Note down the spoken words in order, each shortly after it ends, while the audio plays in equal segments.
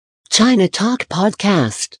China Talk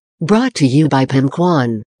Podcast, brought to you by Pim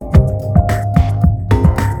Kwan.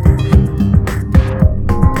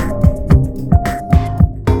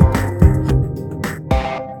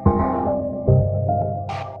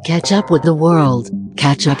 Catch up with the world,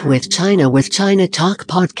 catch up with China Talk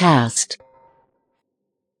Podcast.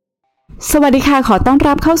 สวัสดีค่ะขอต้อน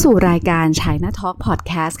รับเข้าสู่รายการ China Talk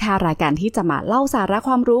Podcast ค่ะรายการที่จะมาเล่าสาระค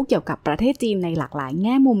วามรู้เกี่ยวกับประเทศจีนในหลากหลายแ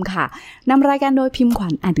ง่มุมค่ะนำรายการโดยพิมพ์ขวั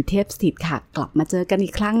ญอดิเทพสถิตย์ค่ะกลับมาเจอกันอี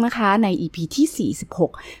กครั้งนะคะใน EP ที่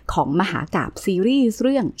46ของมหากาพย์ซีรีส์เ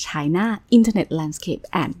รื่อง China Internet Landscape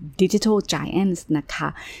and Digital Giants นะคะ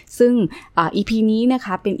ซึ่งEP นี้นะค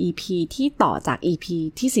ะเป็น EP ที่ต่อจาก EP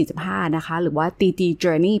ที่45นะคะหรือว่า Didi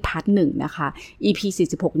Journey Part 1นะคะ EP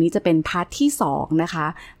 46นี้จะเป็น Part ที่2นะคะ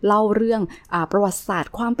เล่าเรื่องประวัติศาสต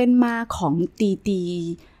ร์ความเป็นมาของดี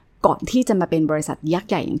ก่อนที่จะมาเป็นบริษัทยักษ์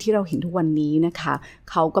ใหญ่อย่างที่เราเห็นทุกวันนี้นะคะ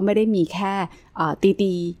เขาก็ไม่ได้มีแค่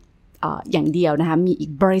ดีอย่างเดียวนะคะมีอี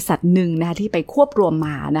กบริษัทหนึ่งนะคะที่ไปควบรวมม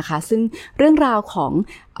านะคะซึ่งเรื่องราวของ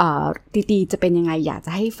ดีจะเป็นยังไงอยากจ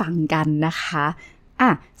ะให้ฟังกันนะคะ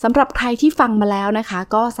สำหรับใครที่ฟังมาแล้วนะคะ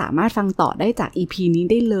ก็สามารถฟังต่อได้จาก EP นี้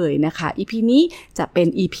ได้เลยนะคะ EP นี้จะเป็น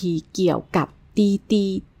EP เกี่ยวกับดี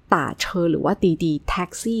打车หรือว่า Didi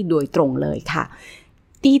Taxi โดยตรงเลยค่ะ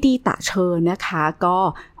Didi Dache นะคะก็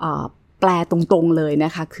แปลตรงๆเลยน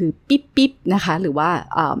ะคะคือปิ๊บปิ๊บนะคะหรือว่า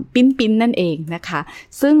ปิ้นปิ้นนั่นเองนะคะ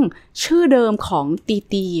ซึ่งชื่อเดิมของ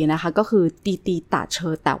Didiนะคะก็คือ Didi Dache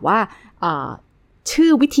แต่ว่าชื่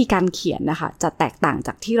อวิธีการเขียนนะคะจะแตกต่างจ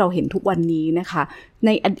ากที่เราเห็นทุกวันนี้นะคะ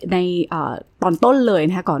ในตอนต้นเลย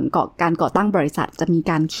นะคะก่อนการก่อตั้งบริษัทจะมี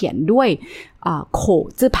การเขียนด้วยโข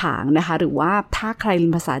จื้อผางนะคะหรือว่าถ้าใครเรีย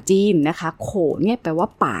นภาษาจีนนะคะโขเนี่ยแปลว่า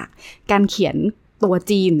ปากการเขียนตัว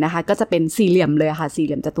จีนนะคะก็จะเป็นสี่เหลี่ยมเลยค่ะสี่เห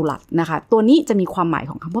ลี่ยมจัตุรัสนะคะตัวนี้จะมีความหมาย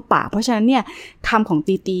ของคำว่าปากเพราะฉะนั้นเนี่ยคำของ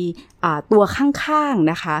ดีตัวข้าง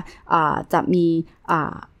ๆนะคะจะมี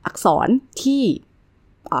อักษรที่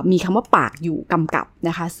มีคำว่าปากอยู่กำกับน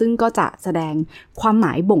ะคะซึ่งก็จะแสดงความหม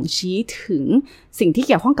ายบ่งชี้ถึงสิ่งที่เ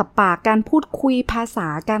กี่ยวข้องกับปากการพูดคุยภาษา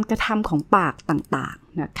การกระทำของปากต่าง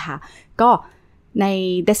ๆนะคะก็ใน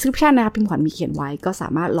description นะคะพิมพ์ขวัญมีเขียนไว้ก็สา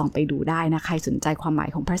มารถลองไปดูได้นะใครสนใจความหมาย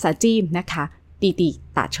ของภาษาจีนนะคะดี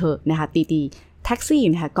打车นะคะดีแท็กซี่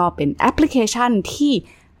นะคะก็เป็นแอปพลิเคชันที่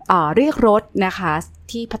เรียกรถนะคะ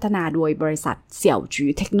ที่พัฒนาโดยบริษัทเสี่ยวจื่อ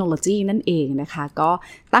เทคโนโลยีนั่นเองนะคะก็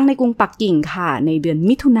ตั้งในกรุงปักกิ่งค่ะในเดือน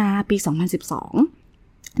มิถุนายนปี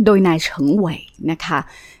2012โดยนายเฉิงเหว่ยนะคะ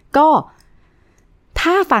ก็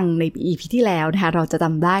ถ้าฟังใน EP ที่แล้วนะคะเราจะจ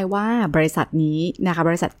ำได้ว่าบริษัทนี้นะคะ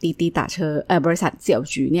บริษัทดี打车บริษัทเสี่ยว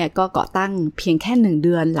จื่อเนี่ยก็ก่อตั้งเพียงแค่1เ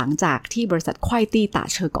ดือนหลังจากที่บริษัทควายตี้打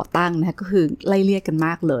车ก่อตั้งนะคะก็คือไล่เลี่ยกันม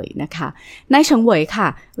ากเลยนะคะนายเฉิงเหว่ยค่ะ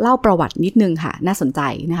เล่าประวัตินิดนึงค่ะน่าสนใจ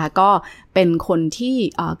นะคะก็เป็นคนที่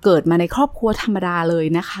เกิดมาในครอบครัวธรรมดาเลย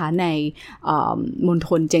นะคะในมณฑ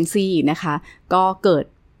ลเจียงซีนะคะก็เกิด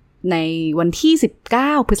ในวันที่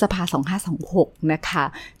19พฤษภาคม2526นะคะ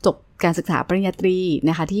จบการศึกษาปริญญาตรี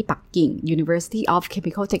นะคะที่ปักกิ่ง University of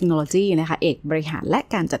Chemical Technology นะคะเอกบริหารและ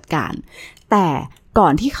การจัดการแต่ก่อ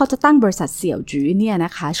นที่เขาจะตั้งบริษัทเสี่ยวจื่อเนี่ยน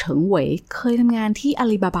ะคะเฉิงเหว่ยเคยทำงานที่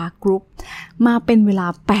Alibaba Group มาเป็นเวลา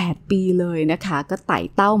8ปีเลยนะคะก็ไต่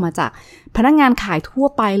เต้ามาจากพนักงานขายทั่ว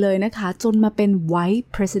ไปเลยนะคะจนมาเป็น Vice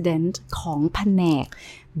President ของแผนก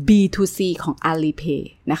B2C ของ Alipay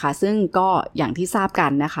นะคะซึ่งก็อย่างที่ทราบกั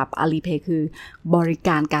นนะคะ Alipay คือบริก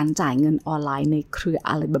ารการจ่ายเงินออนไลน์ในเครือ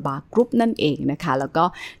Alibaba Group นั่นเองนะคะแล้วก็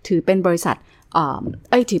ถือเป็นบริษัท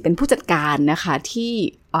ถือเป็นผู้จัดการนะคะที่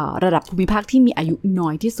ระดับภูมิภาคที่มีอายุน้อ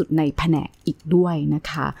ยที่สุดในแผนกอีกด้วยนะ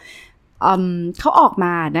คะเขาออกม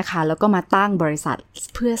านะคะแล้วก็มาตั้งบริษัท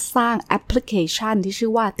เพื่อสร้างแอปพลิเคชันที่ชื่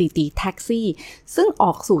อว่า Didi Taxi ซึ่งอ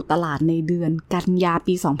อกสู่ตลาดในเดือนกันยา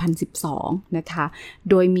ปี2012นะคะ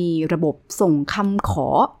โดยมีระบบส่งคำขอ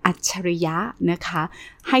อัจฉริยะนะคะ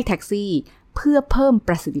ให้แท็กซี่เพื่อเพิ่มป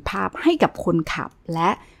ระสิทธิภาพให้กับคนขับและ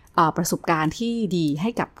ประสบการณ์ที่ดีให้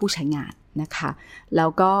กับผู้ใช้งานนะคะแล้ว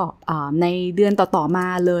ก็ในเดือนต่อๆมา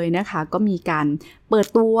เลยนะคะก็มีการเปิด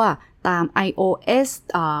ตัวตาม iOS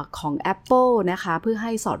ของ Apple นะคะเพื่อใ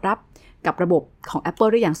ห้สอดรับกับระบบของ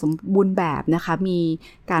Apple ได้อย่างสมบูรณ์แบบนะคะมี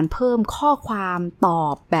การเพิ่มข้อความตอ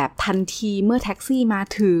บแบบทันทีเมื่อแท็กซี่มา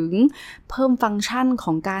ถึงเพิ่มฟังก์ชันข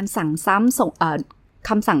องการสั่งซ้ำส่ง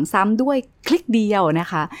คำสั่งซ้ำด้วยคลิกเดียวนะ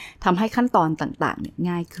คะทำให้ขั้นตอนต่างๆเนี่ย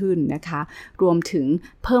ง่ายขึ้นนะคะรวมถึง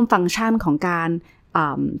เพิ่มฟังก์ชันของการ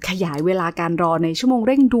ขยายเวลาการรอในชั่วโมงเ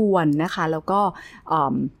ร่งด่วนนะคะแล้วก็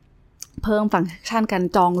เพิ่มฟังก์ชันการ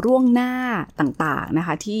จองล่วงหน้าต่างๆนะค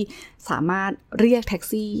ะที่สามารถเรียกแท็ก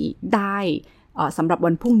ซี่ได้สำหรับ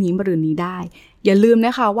วันพรุ่งนี้มะรืนนี้ได้อย่าลืมน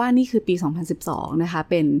ะคะว่านี่คือปี2012นะคะ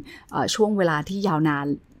เป็นช่วงเวลาที่ยาวนาน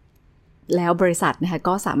แล้วบริษัทนะคะ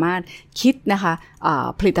ก็สามารถคิดนะคะ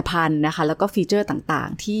ผลิตภัณฑ์นะคะแล้วก็ฟีเจอร์ต่าง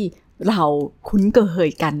ๆที่เราคุ้นเค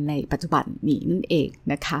ยกันในปัจจุบันนี้นั่นเอง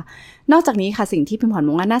นะคะนอกจากนี้ค่ะสิ่งที่พิมพ์พรม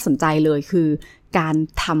องว่าน่าสนใจเลยคือการ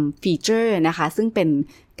ทำฟีเจอร์นะคะซึ่งเป็น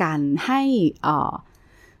การให้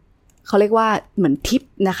เขาเรียกว่าเหมือนทิป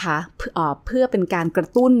นะคะเพื่อเป็นการกระ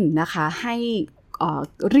ตุ้นนะคะให้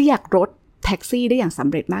เรียกรถแท็กซี่ได้อย่างสำ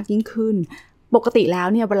เร็จมากยิ่งขึ้นปกติแล้ว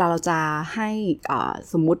เนี่ยเวลาเราจะให้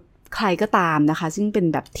สมมุติใครก็ตามนะคะซึ่งเป็น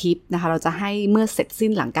แบบทิปนะคะเราจะให้เมื่อเสร็จสิ้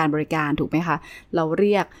นหลังการบริการถูกไหมคะเราเ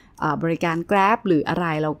รียกบริการ Grab หรืออะไร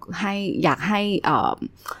เราอยากให้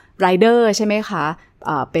rider ใช่ไหมคะ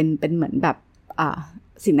เป็นเหมือนแบบ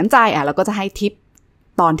สินน้ำใจเราก็จะให้ทิป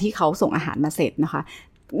ตอนที่เขาส่งอาหารมาเสร็จนะคะ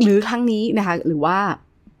หรือครั้งนี้นะคะหรือว่า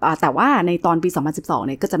แต่ว่าในตอนปี2012เ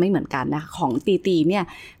นี่ยก็จะไม่เหมือนกันนะคะของตีเนี่ย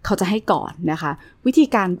เขาจะให้ก่อนนะคะวิธี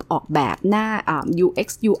การออกแบบหน้าUX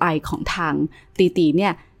UI ของทางตีเนี่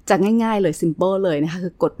ยจะง่ายๆเลย simple เลยนะคะคื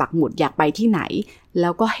อกดปักหมุดอยากไปที่ไหนแล้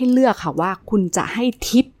วก็ให้เลือกค่ะว่าคุณจะให้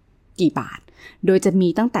ทิปกี่บาทโดยจะมี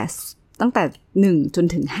ตั้งแต่1จน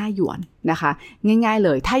ถึง5หยวนนะคะง่ายๆเล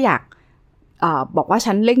ยถ้าอยากบอกว่า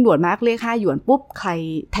ฉันเร่งด่วนมากเรียก5หยวนปุ๊บใคร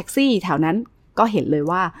แท็กซี่แถวนั้นก็เห็นเลย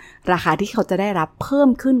ว่าราคาที่เขาจะได้รับเพิ่ม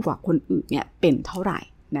ขึ้นกว่าคนอื่นเนี่ยเป็นเท่าไหร่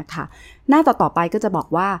นะคะหน้าต่อไปก็จะบอก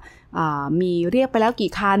ว่ามีเรียกไปแล้ว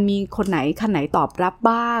กี่คันมีคันไหนตอบรับ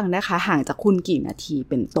บ้างนะคะห่างจากคุณกี่นาที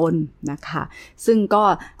เป็นต้นนะคะซึ่งก็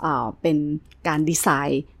เป็นการดีไซ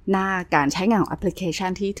น์หน้าการใช้งานของแอปพลิเคชั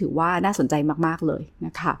นที่ถือว่าน่าสนใจมากๆเลยน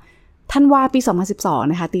ะคะธันวาปี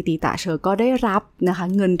2012นะคะDiDi Taxiก็ได้รับนะคะ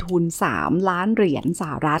เงินทุน3ล้านเหรียญส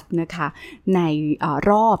หรัฐนะคะใน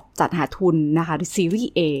รอบจัดหาทุนนะคะซีรี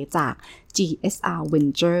ส์ A จาก GSR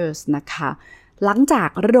Ventures นะคะหลังจาก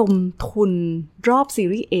ระดมทุนรอบซี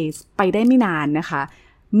รีส์ A ไปได้ไม่นานนะคะ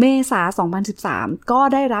เมษายน2013ก็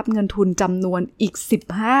ได้รับเงินทุนจำนวนอีก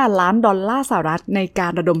15ล้านดอลลาร์สหรัฐในกา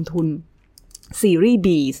รระดมทุนซีรีส์ B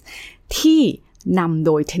ที่นำโ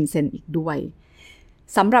ดย Tencent อีกด้วย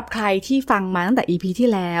สำหรับใครที่ฟังมาตั้งแต่ EP ที่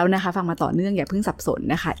แล้วนะคะฟังมาต่อเนื่องอย่าเพิ่งสับสน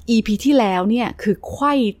นะคะ EP ที่แล้วเนี่ยคือ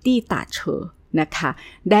Kuaidi Dacheนะคะ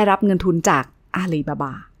ได้รับเงินทุนจาก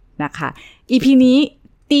Alibaba นะคะ EP นี้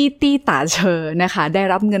DiDi Dacheนะคะได้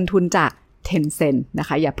รับเงินทุนจาก Tencent นะค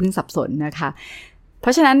ะอย่าเพิ่งสับสนนะคะเพร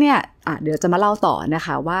าะฉะนั้นเนี่ยเดี๋ยวจะมาเล่าต่อนะค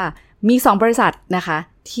ะว่ามี2บริษัทนะคะ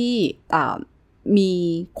ที่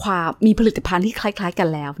มีผลิตภัณฑ์ที่คล้ายๆกัน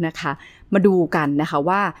แล้วนะคะมาดูกันนะคะ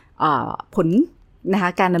ว่าผลนะคะ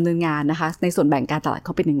การดำเนินงานนะคะในส่วนแบ่งการตลาดเข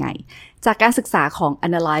าเป็นยังไงจากการศึกษาของ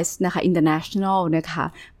Analyze นะคะ International นะคะ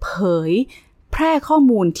เผยแพร่ข้อ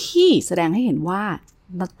มูลที่แสดงให้เห็นว่า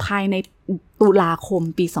ภายในตุลาคม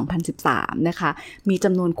ปี2013นะคะมีจ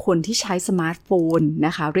ำนวนคนที่ใช้สมาร์ทโฟนน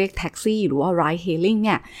ะคะเรียกแท็กซี่หรือว่า Ride Hailing เ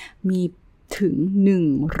นี่ยมีถึง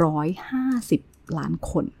150ล้าน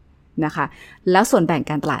คนนะคะแล้วส่วนแบ่ง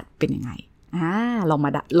การตลาดเป็นยังไงล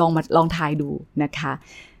องทายดูนะคะ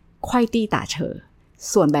Kuaidi Dache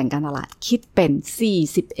ส่วนแบ่งการตลาดคิดเป็น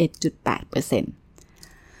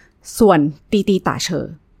 41.8% ส่วนDiDi Dache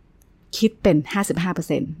คิดเป็น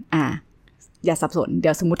 55%อย่าสับสนเดี๋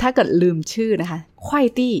ยวสมมุติถ้าเกิดลืมชื่อนะคะ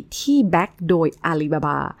Kuaidiที่แบ็กโดย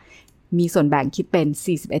Alibaba มีส่วนแบ่งคิดเป็น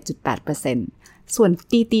 41.8% ส่วน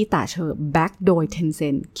DiDi Dacheแบ็กโดย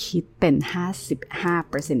Tencent คิดเป็น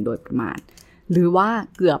 55% โดยประมาณหรือว่า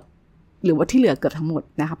ที่เหลือเกือบทั้งหมด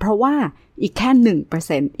นะคะเพราะว่าอีกแค่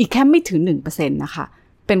 1% อีกแค่ไม่ถึง 1% นะคะ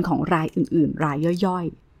เป็นของรายอื่นๆรายย่อย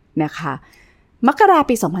ๆนะคะมกราคม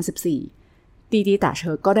ปี2014DiDi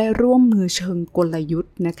Dacheก็ได้ร่วมมือเชิงกลยุท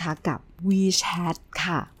ธ์นะคะกับ WeChat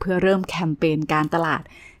ค่ะเพื่อเริ่มแคมเปญการตลาด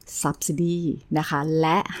Subsidy นะคะ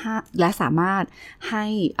และสามารถให้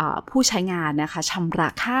ผู้ใช้งานนะคะชำระ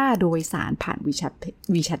ค่าโดยสารผ่าน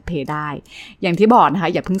WeChat Pay ได้อย่างที่บอกนะคะ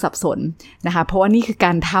อย่าเพิ่งสับสนนะคะเพราะว่านี่คือก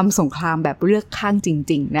ารทำสงครามแบบเลือกข้างจ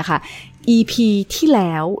ริงๆนะคะ EP ที่แ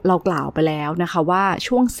ล้วเรากล่าวไปแล้วนะคะว่า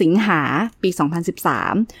ช่วงสิงหาปี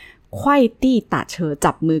2013Kuaidi Dache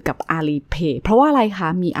จับมือกับ Alipay เพราะว่าอะไรคะ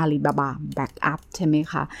มี Alibaba Backup ใช่ไหม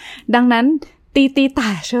คะดังนั้นDiDi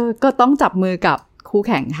Dacheก็ต้องจับมือกับคู่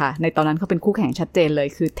แข่งค่ะในตอนนั้นเขาเป็นคู่แข่งชัดเจนเลย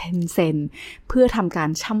คือ Tencent เพื่อทำการ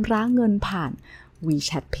ชำระเงินผ่าน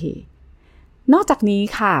WeChat Pay นอกจากนี้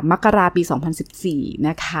ค่ะมกราคมปี2014น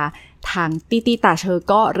ะคะทางDiDi Dache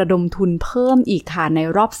ก็ระดมทุนเพิ่มอีกค่ะใน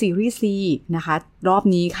รอบซีรีส์ C นะคะรอบ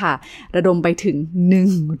นี้ค่ะระดมไปถึง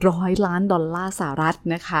100ล้านดอลลาร์สหรัฐ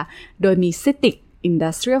นะคะโดยมี CITIC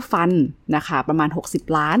Industrial Fund นะคะประมาณ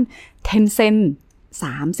60ล้าน Tencent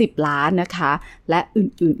 30ล้านนะคะและ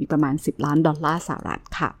อื่นๆอีกประมาณ10ล้านดอลลาร์สหรัฐ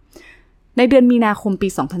ค่ะ ในเดือนมีนาคมปี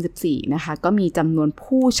2014นะคะก็มีจำนวน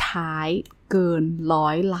ผู้ใช้เกิน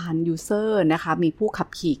100 ล้านยูเซอร์นะคะมีผู้ขับ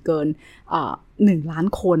ขี่เกิน1 ล้าน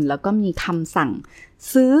คนแล้วก็มีคำสั่ง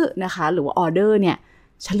ซื้อนะคะหรือว่าออเดอร์เนี่ย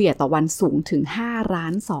เฉลี่ยต่อวันสูงถึง5 ล้า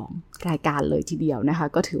น 2 รายการเลยทีเดียวนะคะ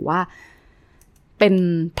ก็ถือว่าเป็น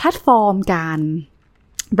แพลตฟอร์มการ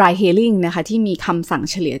ride hailing นะคะที่มีคำสั่ง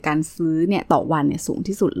เฉลี่ยการซื้อเนี่ยต่อวันเนี่ยสูง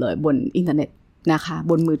ที่สุดเลยบนอินเทอร์เน็ตนะคะ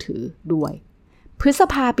บนมือถือด้วยพฤษ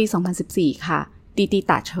ภาปี2014ค่ะดีดี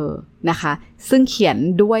ตาเชอนะคะซึ่งเขียน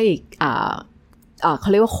ด้วยเขา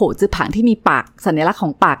เรียกว่าโขจื้อผางที่มีปากสัญลักษณ์ขอ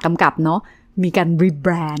งปากกำกับเนาะมีการรีแบ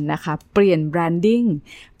รนด์นะคะเปลี่ยนแบรนดิ้ง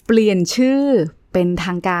เปลี่ยนชื่อเป็นท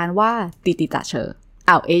างการว่าดีดีตาเชอ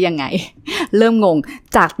ยังไงเริ่มงง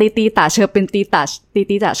จากดีดีตาเชอเป็นดี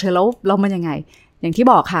ดีตาเชอแล้วมันยังไงอย่างที่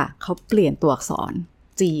บอกค่ะเขาเปลี่ยนตัวอักษร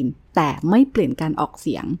จีนแต่ไม่เปลี่ยนการออกเ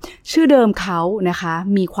สียงชื่อเดิมเขานะคะ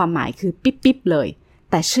มีความหมายคือปิ๊บๆเลย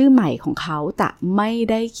แต่ชื่อใหม่ของเขาจะไม่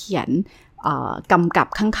ได้เขียนกำกับ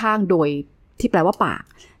ข้างๆโดยที่แปลว่าปาก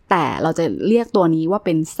แต่เราจะเรียกตัวนี้ว่าเ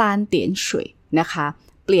ป็นซานเตียนฉุยนะคะ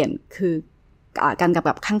เปลี่ยนคือการกำ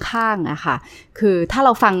กับข้างๆนะคะคือถ้าเร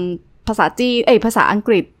าฟังภาษาจีนภาษาอังก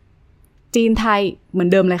ฤษจีนไทยเหมือน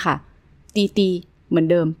เดิมเลยค่ะตีเหมือน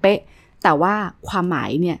เดิมเป๊ะแต่ว่าความหมาย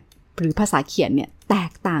เนี่ยหรือภาษาเขียนเนี่ยแต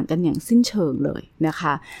กต่างกันอย่างสิ้นเชิงเลยนะค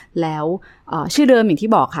ะแล้วชื่อเดิมอย่างที่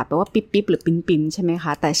บอกค่ะแปลว่าปิ๊บหรือปิ้นใช่ไหมค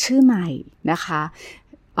ะแต่ชื่อใหม่นะคะ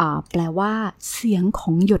แปลว่าเสียงข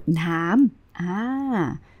องหยดน้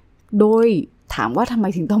ำโดยถามว่าทำไม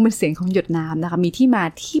ถึงต้องเป็นเสียงของหยดน้ำนะคะมีที่มา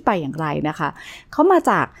ที่ไปอย่างไรนะคะเขามา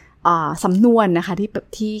จากสำนวนนะคะ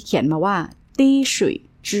ที่เขียนมาว่า滴水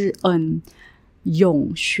之恩หยง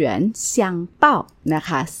เฉียนเซียงเป้านะค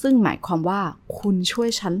ะซึ่งหมายความว่าคุณช่วย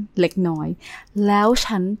ฉันเล็กน้อยแล้ว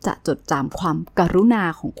ฉันจะจดจำความกรุณา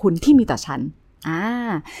ของคุณที่มีต่อฉัน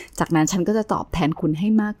จากนั้นฉันก็จะตอบแทนคุณให้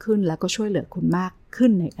มากขึ้นแล้วก็ช่วยเหลือคุณมากขึ้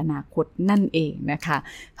นในอนาคตนั่นเองนะคะ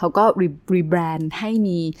เขาก็รีแบรนด์ให้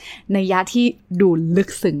มีนัยยะที่ดูลึก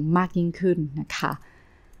ซึ้งมากยิ่งขึ้นนะคะ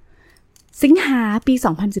สิงหาปี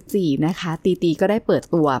2014นะคะตีก็ได้เปิด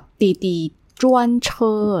ตัวตีจวนเช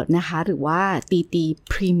อร์นะคะหรือว่าตี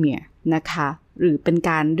พรีเมียร์นะคะหรือเป็น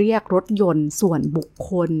การเรียกรถยนต์ส่วนบุค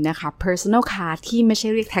คลนะคะ personal car ที่ไม่ใช่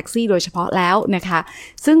เรียกแท็กซี่โดยเฉพาะแล้วนะคะ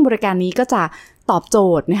ซึ่งบริการนี้ก็จะตอบโจ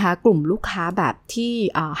ทย์นะคะกลุ่มลูกค้าแบบที่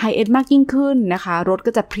high end มากยิ่งขึ้นนะคะรถ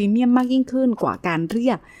ก็จะพรีเมียมมากยิ่งขึ้นกว่าการเรี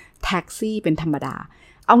ยกแท็กซี่เป็นธรรมดา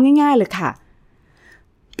เอาง่ายๆเลยค่ะ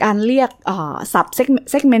การเรียกซับ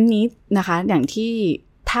เซกเมนต์นี้นะคะอย่างที่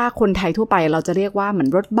ถ้าคนไทยทั่วไปเราจะเรียกว่าเหมือน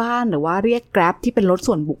รถบ้านหรือว่าเรียก Grab ที่เป็นรถ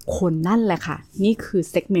ส่วนบุคคลนั่นแหละค่ะนี่คือ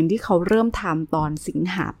เซกเมนต์ที่เขาเริ่มทำตอนสิง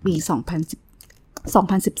หาปี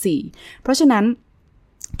2014เพราะฉะนั้น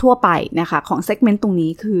ทั่วไปนะคะของเซกเมนต์ตรง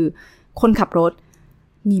นี้คือคนขับรถ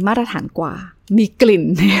มีมาตรฐานกว่ามีกลิ่น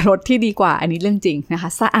ในรถที่ดีกว่าอันนี้เรื่องจริงนะคะ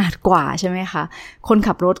สะอาดกว่าใช่ไหมคะคน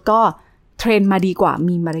ขับรถก็เทรนมาดีกว่า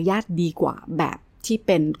มีมารยาทดีกว่าแบบที่เ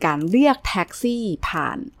ป็นการเรียกแท็กซี่ผ่า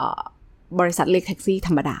นบริษัทเรียกแท็กซี่ธ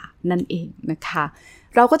รรมดานั่นเองนะคะ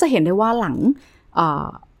เราก็จะเห็นได้ว่าหลัง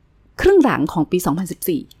ครึ่งหลังของปี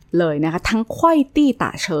2014เลยนะคะทั้งควายตี้ต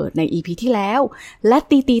าเฉินใน EP ที่แล้วและ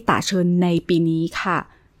ตีตาเฉินในปีนี้ค่ะ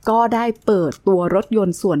ก็ได้เปิดตัวรถยน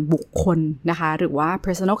ต์ส่วนบุคคลนะคะหรือว่า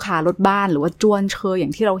personal car รถบ้านหรือว่าจวนเชออย่า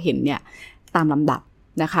งที่เราเห็นเนี่ยตามลำดับ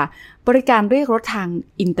นะคะบริการเรียกรถทาง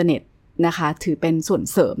อินเทอร์เน็ตนะคะถือเป็นส่วน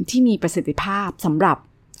เสริมที่มีประสิทธิภาพสำหรับ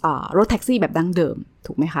รถแท็กซี่แบบดั้งเดิม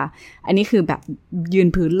ถูกไหมคะอันนี้คือแบบยืน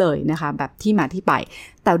พื้นเลยนะคะแบบที่มาที่ไป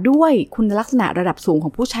แต่ด้วยคุณลักษณะระดับสูงขอ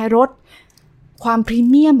งผู้ใช้รถความพรี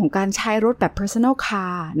เมียมของการใช้รถแบบ personal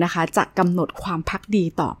car นะคะจะกำหนดความภักดี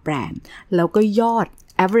ต่อแบรนด์แล้วก็ยอด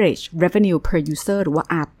average revenue per user หรือว่า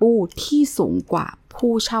ARPU ที่สูงกว่า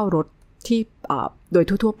ผู้เช่ารถที่โดย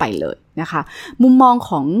ทั่วๆไปเลยนะคะมุมมอง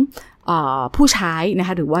ของผู้ใช้นะค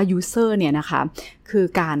ะหรือว่า user เนี่ยนะคะคือ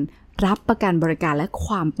การรับประกันบริการและค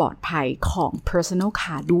วามปลอดภัยของ personal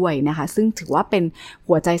car ด้วยนะคะซึ่งถือว่าเป็น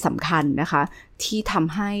หัวใจสำคัญนะคะที่ท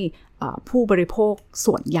ำให้ผู้บริโภค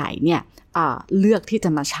ส่วนใหญ่เนี่ยเลือกที่จะ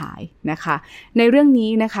มาใช้นะคะในเรื่องนี้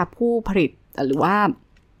นะคะผู้ผลิตหรือว่า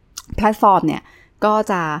แพลตฟอร์มเนี่ยก็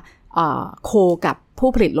จะโคกับผู้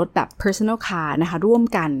ผลิตรถแบบ personal car นะคะร่วม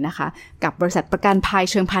กันนะคะกับบริษัทประกันภัย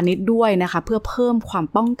เชิงพาณิชย์ด้วยนะคะเพื่อเพิ่มความ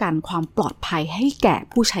ป้องกันความปลอดภัยให้แก่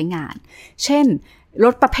ผู้ใช้งานเช่นร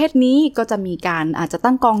ถประเภทนี้ก็จะมีการอาจจะ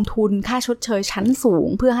ตั้งกองทุนค่าชดเชยชั้นสูง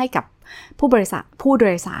เพื่อให้กับผู้โด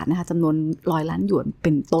ยสารนะคะจำนวน100 ล้านหยวนเ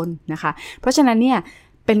ป็นต้นนะคะเพราะฉะนั้นเนี่ย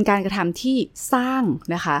เป็นการกระทำที่สร้าง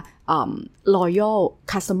นะคะloyal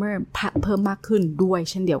customer เพิ่มมากขึ้นด้วย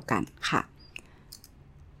เช่นเดียวกันค่ะ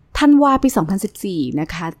ท ธันวาปี2014นะ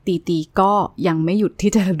คะตีก็ยังไม่หยุด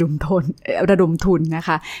ที่จะระดมทุนนะค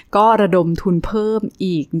ะก็ระดมทุนเพิ่ม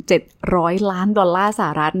อีก$700 ล้านสห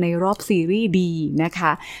รัฐในรอบซีรีส์ D นะค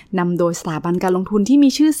ะนำโดยสถาบันการลงทุนที่มี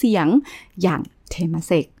ชื่อเสียงอย่างเทมเ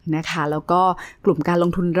ซกนะคะแล้วก็กลุ่มการล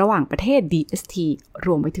งทุนระหว่างประเทศ DST ร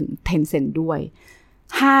วมไปถึง Tencent ด้วย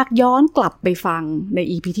หากย้อนกลับไปฟังใน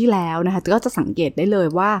EP ที่แล้วนะคะก็จะสังเกตได้เลย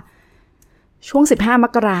ว่าช่วง15 ม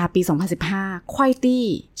กราคมปี2015ควายตี้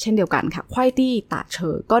เช่นเดียวกันค่ะควายตี้ตาเฉ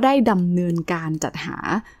อก็ได้ดำเนินการจัดหา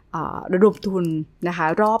ระดมทุนนะคะ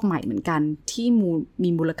รอบใหม่เหมือนกันที่มี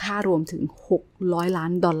มูลค่ารวมถึง$600 ล้า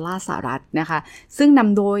นสหรัฐนะคะซึ่งน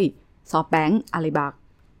ำโดย SoftBank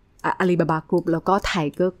Alibaba Group แล้วก็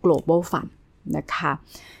Tiger Global Fund นะคะ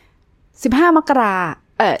15 มกรา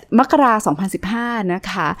คม2015นะ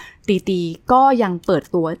คะตีก็ยังเปิด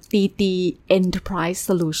ตัวตี Enterprise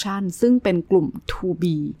Solution ซึ่งเป็นกลุ่ม 2B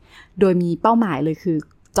โดยมีเป้าหมายเลยคือ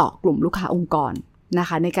เจาะกลุ่มลูกค้าองค์กรนะค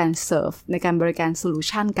ะในการเซิร์ฟในการบริการโซลู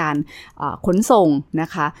ชันการขนส่งนะ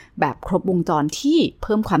คะแบบครบวงจรที่เ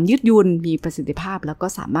พิ่มความยืดหยุ่นมีประสิทธิภาพแล้วก็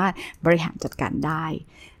สามารถบริหารจัดการได้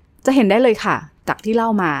จะเห็นได้เลยค่ะจากที่เล่า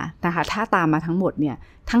มานะคะถ้าตามมาทั้งหมดเนี่ย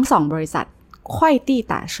ทั้ง2บริษัทควายตี้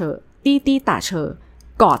ตาเฉอตีตาเฉอ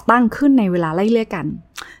ก่อตั้งขึ้นในเวลาไล่เลี่ยกัน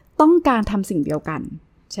ต้องการทำสิ่งเดียวกัน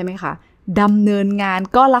ใช่ไหมคะดำเนินงาน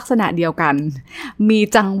ก็ลักษณะเดียวกันมี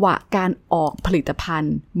จังหวะการออกผลิตภัณ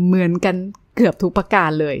ฑ์เหมือนกันเกือบทุกประการ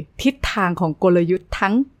เลยทิศทางของกลยุทธ์ทั้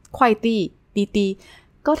งควายตี้ตี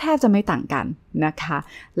ก็แทบจะไม่ต่างกันนะคะ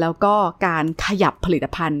แล้วก็การขยับผลิต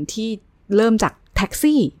ภัณฑ์ที่เริ่มจากแท็ก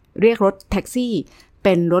ซี่เรียกรถแท็กซี่เ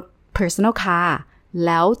ป็นรถ personal car แ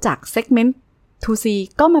ล้วจาก segment 2C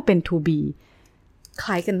ก็มาเป็น 2B ค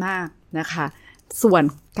ล้ายกันมากนะคะส่วน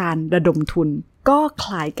การระดมทุนก็ค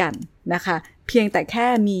ล้ายกันนะคะเพียงแต่แค่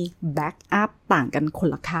มีแบ็กอัพต่างกันคน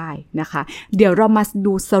ละค่ายนะคะเดี๋ยวเรามา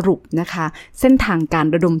ดูสรุปนะคะเส้นทางการ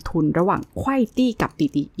ระดมทุนระหว่างควายตี้กับ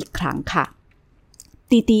ตีอีกครั้งค่ะ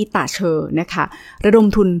ตีตาเชอนะคะระดม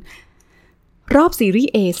ทุนรอบซีรี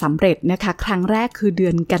ส์ A สำเร็จนะคะครั้งแรกคือเดื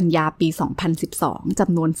อนกันยาปี2012จ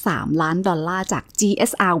ำนวน$3 ล้านจาก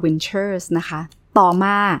GSR Ventures นะคะต่อม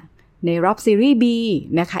าในรอบซีรีส์ B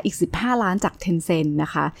นะคะอีก15 ล้านจาก Tencent นะ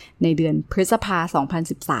คะในเดือนพฤษภาคม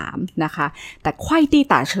2013นะคะแต่ควายตี้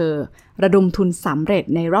ตาเชอระดมทุนสำเร็จ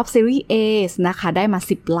ในรอบซีรีส์ A นะคะได้มา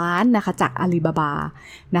10 ล้านนะคะจาก Alibaba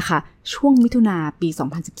นะคะช่วงมิถุนาปี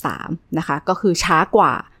2013นะคะก็คือช้ากว่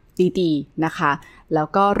าตีนะคะแล้ว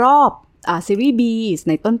ก็รอบซีรีส์ B ใ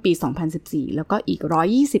นต้นปี2014แล้วก็อีก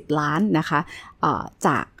120 ล้านนะคะจ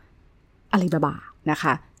าก Alibaba นะค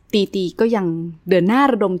ะตีก็ยังเดินหน้า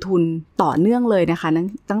ระดมทุนต่อเนื่องเลยนะคะ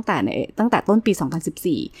ตั้งแต่ต้นปี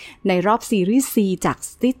2014ในรอบซีรีส์ C จาก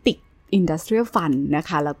Static Industrial Fund นะ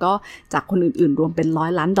คะแล้วก็จากคนอื่นๆรวมเป็น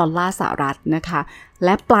$100 ล้านสหรัฐนะคะแล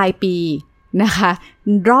ะปลายปีนะคะ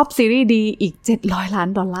รอบซีรีส์ D อีก$700 ล้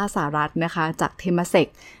านสหรัฐนะคะจากเทมเซก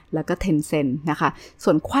แล้วก็ Tencent นะคะส่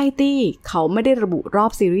วนควายตี้เขาไม่ได้ระบุรอ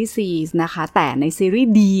บซีรีส์ C นะคะแต่ในซีรี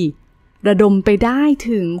ส์ D ระดมไปได้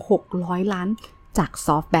ถึง$600 ล้านจาก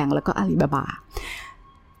SoftBank แล้วก็ Alibaba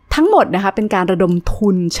ทั้งหมดนะคะเป็นการระดมทุ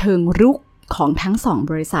นเชิงรุกของทั้ง2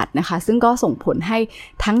บริษัทนะคะซึ่งก็ส่งผลให้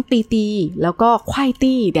ทั้งตีแล้วก็ควาย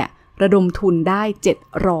ตี้เนี่ยระดมทุนได้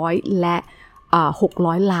700และ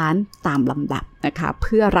$600 ล้านตามลำดับนะคะเ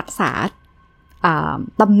พื่อรักษา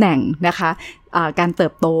ตำแหน่งนะคะการเติ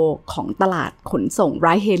บโตของตลาดขนส่ง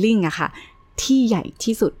Ride Hailing อะค่ะที่ใหญ่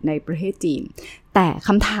ที่สุดในประเทศจีนแต่ค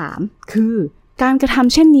ำถามคือการกระท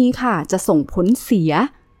ำเช่นนี้ค่ะจะส่งผลเสีย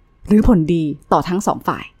หรือผลดีต่อทั้ง2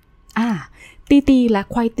ฝ่ายตีและ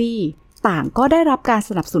ควายตี้ต่างก็ได้รับการส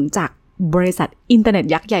นับสนุนจากบริษัทอินเทอร์เน็ต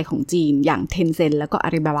ยักษ์ใหญ่ของจีนอย่าง Tencent แล้วก็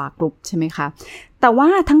Alibaba Group ใช่ไหมคะแต่ว่า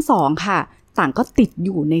ทั้ง2ค่ะต่างก็ติดอ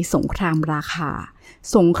ยู่ในสงครามราคา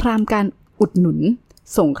สงครามการอุดหนุน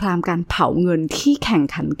สงครามการเผาเงินที่แข่ง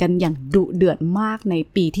ขันกันอย่างดุเดือดมากใน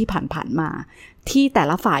ปีที่ผ่านๆมาที่แต่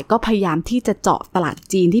ละฝ่ายก็พยายามที่จะเจาะตลาด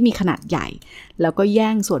จีนที่มีขนาดใหญ่แล้วก็แย่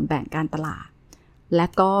งส่วนแบ่งการตลาดและ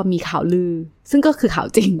ก็มีข่าวลือซึ่งก็คือข่าว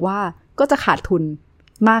จริงว่าก็จะขาดทุน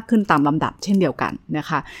มากขึ้นตามลำดับเช่นเดียวกันนะ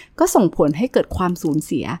คะก็ส่งผลให้เกิดความสูญเ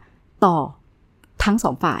สียต่อทั้ง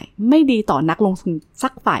2ฝ่ายไม่ดีต่อนักลงทุนสั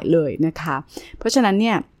กฝ่ายเลยนะคะเพราะฉะนั้นเ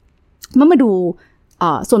นี่ยเมื่อมาดู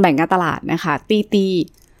ส่วนแบ่งการตลาดนะคะตี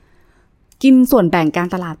กินส่วนแบ่งการ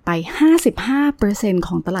ตลาดไป 55% ข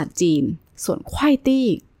องตลาดจีนส่วนควายตี้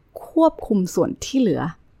ควบคุมส่วนที่เหลือ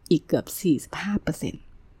อีกเกือบ 45%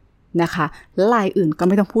 นะคะรายอื่นก็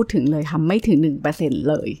ไม่ต้องพูดถึงเลยค่ะไม่ถึง 1%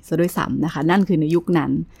 เลยซะด้วยซ้ำนะคะนั่นคือในยุคนั้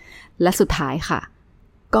นและสุดท้ายค่ะ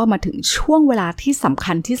ก็มาถึงช่วงเวลาที่สำ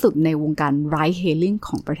คัญที่สุดในวงการ ride hailing ข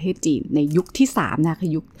องประเทศจีนในยุคที่3นะคะ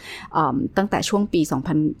ยุคตั้งแต่ช่วงปี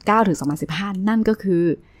 2009 ถึง 2015 นั่นก็คือ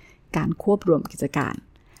การควบรวมกิจการ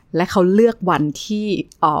และเขาเลือกวันที่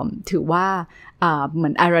ถือว่าเหมื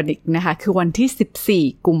อน ironic นะคะคือวันที่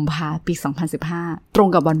 14 กุมภาพันธ์ ปี 2015 ตรง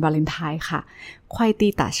กับวันวาเลนไทน์ค่ะควาย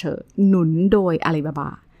ตี้ตาเชอหนุนโดย Alibaba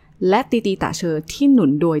และดีดีตาเชอที่หนุ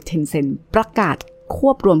นโดย Tencent ประกาศค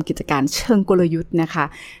วบรวมกิจการเชิงกลยุทธ์นะคะ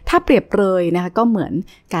ถ้าเปรียบเลยนะคะก็เหมือน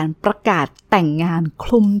การประกาศแต่งงานค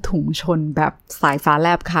ลุมถุงชนแบบสายฟ้าแล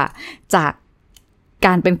บค่ะจากก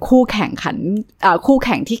ารเป็นคู่แข่งขันคู่แ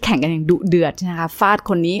ข่งที่แข่งกันอย่างดุเดือดนะคะฟาด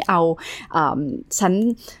คนนี้เอาฉัน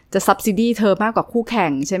จะ subsidy เธอมากกว่าคู่แข่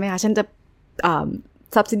งใช่ไหมคะฉันจะ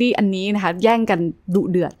subsidy อันนี้นะคะแย่งกันดุ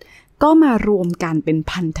เดือดก็มารวมกันเป็น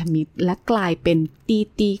พันธมิตรและกลายเป็น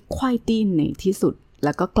ตีควายตี้ในที่สุดแ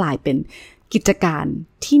ล้วก็กลายเป็นกิจการ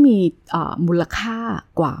ที่มีมูลค่า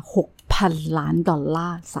กว่า 6,000 ล้านดอลลา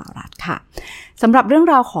ร์สหรัฐค่ะสำหรับเรื่อง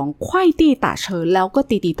ราวของควายตี้ตาเชอแล้วก็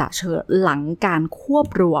ดีตาเชอหลังการควบ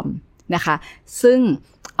รวมนะคะซึ่ง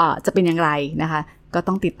จะเป็นอย่างไรนะคะก็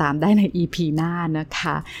ต้องติดตามได้ใน EP หน้านะค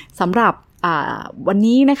ะสำหรับวัน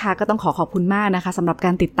นี้นะคะก็ต้องขอบคุณมากนะคะสำหรับก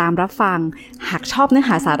ารติดตามรับฟังหากชอบเนื้อห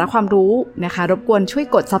าสาระความรู้นะคะรบกวนช่วย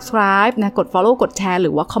กด subscribe นะกด follow กดแชร์ห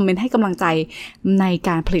รือว่าคอมเมนต์ให้กำลังใจในก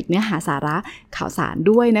ารผลิตเนื้อหาสาระข่าวสาร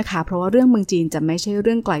ด้วยนะคะเพราะว่าเรื่องเมืองจีนจะไม่ใช่เ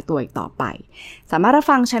รื่องไกลตัวอีกต่อไปสามารถรับ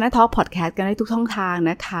ฟัง China Talk Podcast กันได้ทุกช่องทาง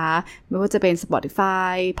นะคะไม่ว่าจะเป็น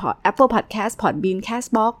Spotify Apple Podcast Podbean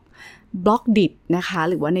Castbox Blogdit นะคะ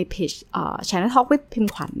หรือว่าในเพจChina Talk with พิม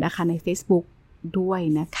พ์ขวัญนะคะใน Facebookด้วย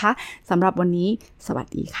นะคะสำหรับวันนี้สวัส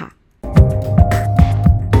ดีค่ะ